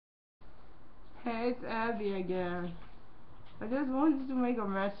Hey, it's Abby again. I just wanted to make a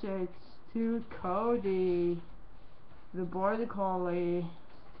message to Kodi, the border collie.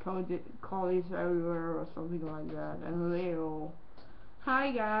 Collies everywhere or something like that, and Leo.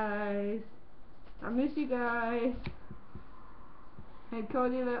 Hi guys, I miss you guys. Hey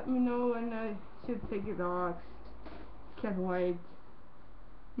Kodi, let me know when I should take your dogs. Can't wait.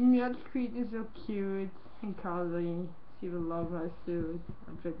 Milk Creek is so cute and cuddly. She will love us too,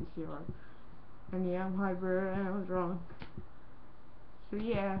 I'm pretty sure. And yeah, I'm hyper and I was wrong. So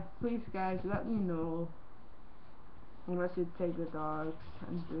yeah, please guys, let me know when I should take the dogs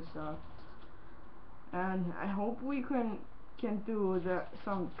and do stuff. And I hope we can do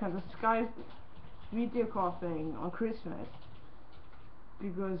some kind of Skype video call thing on Christmas,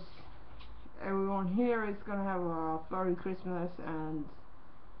 because everyone here is gonna have a Merry Christmas, and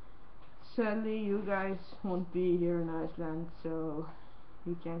sadly you guys won't be here in Iceland, so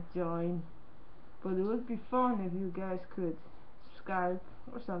you can't join. But it would be fun if you guys could Skype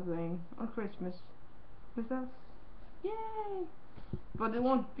or something on Christmas with us. Yay! But it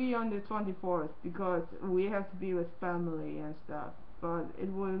won't be on the 24th because we have to be with family and stuff. But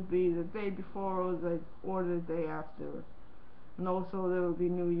it will be the day before or the day after. And also there will be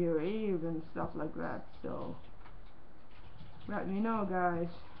New Year Eve and stuff like that. So let me know, guys.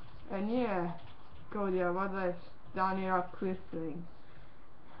 And yeah, Kodi, what is Daniel Cliff thing?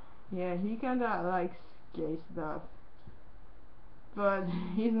 Yeah, he kinda likes gay stuff. But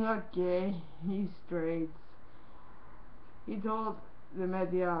he's not gay, he's straight. He told the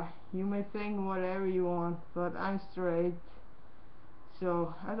media, you may think whatever you want, but I'm straight.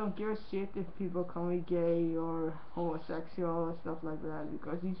 So I don't give a shit if people call me gay or homosexual or stuff like that,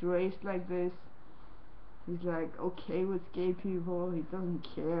 because he's raised like this. He's like okay with gay people, he doesn't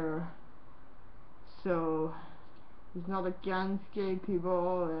care. So he's not against gay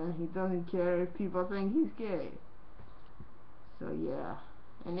people, and he doesn't care if people think he's gay. So yeah.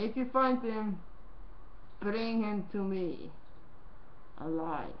 And if you find him, bring him to me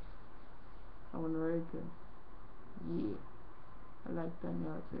alive. I want to rape him. Yeah. I like that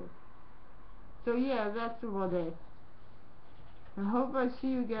narrative. So yeah, that's about it. I hope I see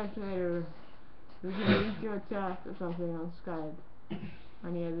you guys later. We can read your chat or something on Skype.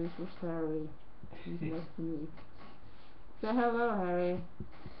 And yeah, this was Harry. He's next to me. Say hello, Harry.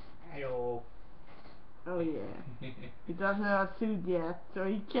 Hello. Oh yeah. He doesn't have a suit yet, so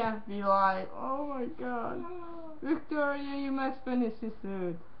he can't be like, oh my god, Victoria, you must finish your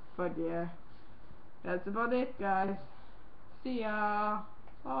suit. But yeah, that's about it, guys. See ya.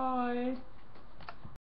 Bye.